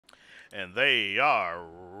and they are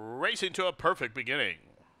racing to a perfect beginning.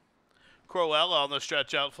 Cruella on the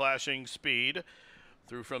stretch out, flashing speed.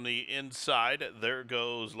 Through from the inside, there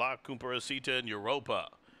goes La Comparsita and Europa.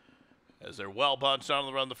 As they're well bunched on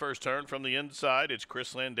the run the first turn from the inside, it's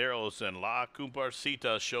Chris Landeros and La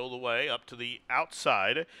Comparsita show the way up to the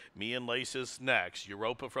outside. Me and Lace is next.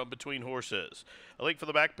 Europa from between horses. A link for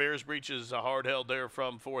the back. Bears Breeches hard held there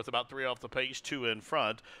from fourth, about 3 off the pace, 2 in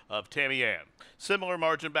front of Tammy Ann. Similar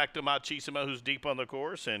margin back to Machisima, who's deep on the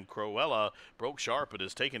course, and Cruella broke sharp but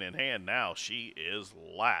is taken in hand now. She is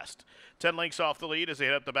last. 10 lengths off the lead as they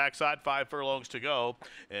head up the backside, 5 furlongs to go.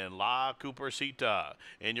 And La Comparsita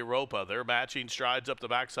and Europa, they're matching strides up the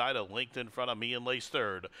backside, a length in front of Me and Lace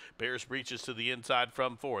third. Bears Breeches to the inside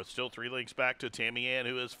from fourth, still 3 lengths back to Tammy Ann,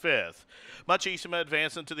 who is fifth. Machisima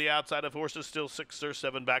advancing to the outside of horses, still 6 or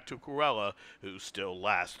 7 back to Cruella, who's still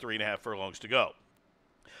last, 3.5 furlongs to go.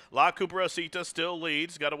 La Comparsita still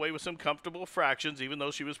leads, got away with some comfortable fractions, even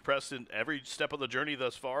though she was pressed in every step of the journey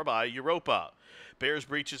thus far by Europa. Bears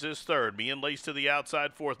Breeches is third. Me and Lace to the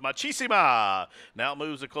outside fourth. Machisima now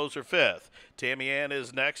moves a closer fifth. Tammy Ann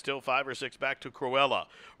is next, still 5 or 6 back to Cruella.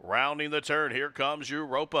 Rounding the turn, here comes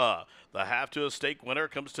Europa. The half to a stake winner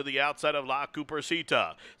comes to the outside of La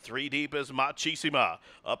Comparsita. 3 deep is Machisima.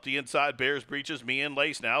 Up the inside, Bears Breeches, Me and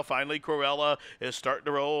Lace now. Finally, Cruella is starting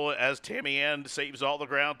to roll as Tammy Ann saves all the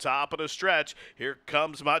ground. Top of the stretch. Here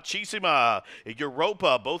comes Machisima.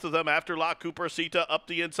 Europa, both of them after La Comparsita up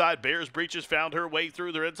the inside. Bears Breeches found her way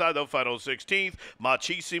through. They're inside the final 16th.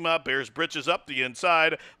 Machisima, Bears Breeches up the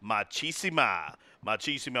inside. Machisima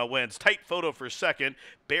wins. Tight photo for second.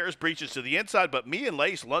 Bears Breeches to the inside, but Me and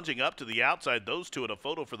Lace lunging up to the outside. Those two in a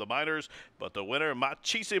photo for the Miners, but the winner,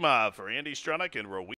 Machisima, for Andy Strunick and Rowena.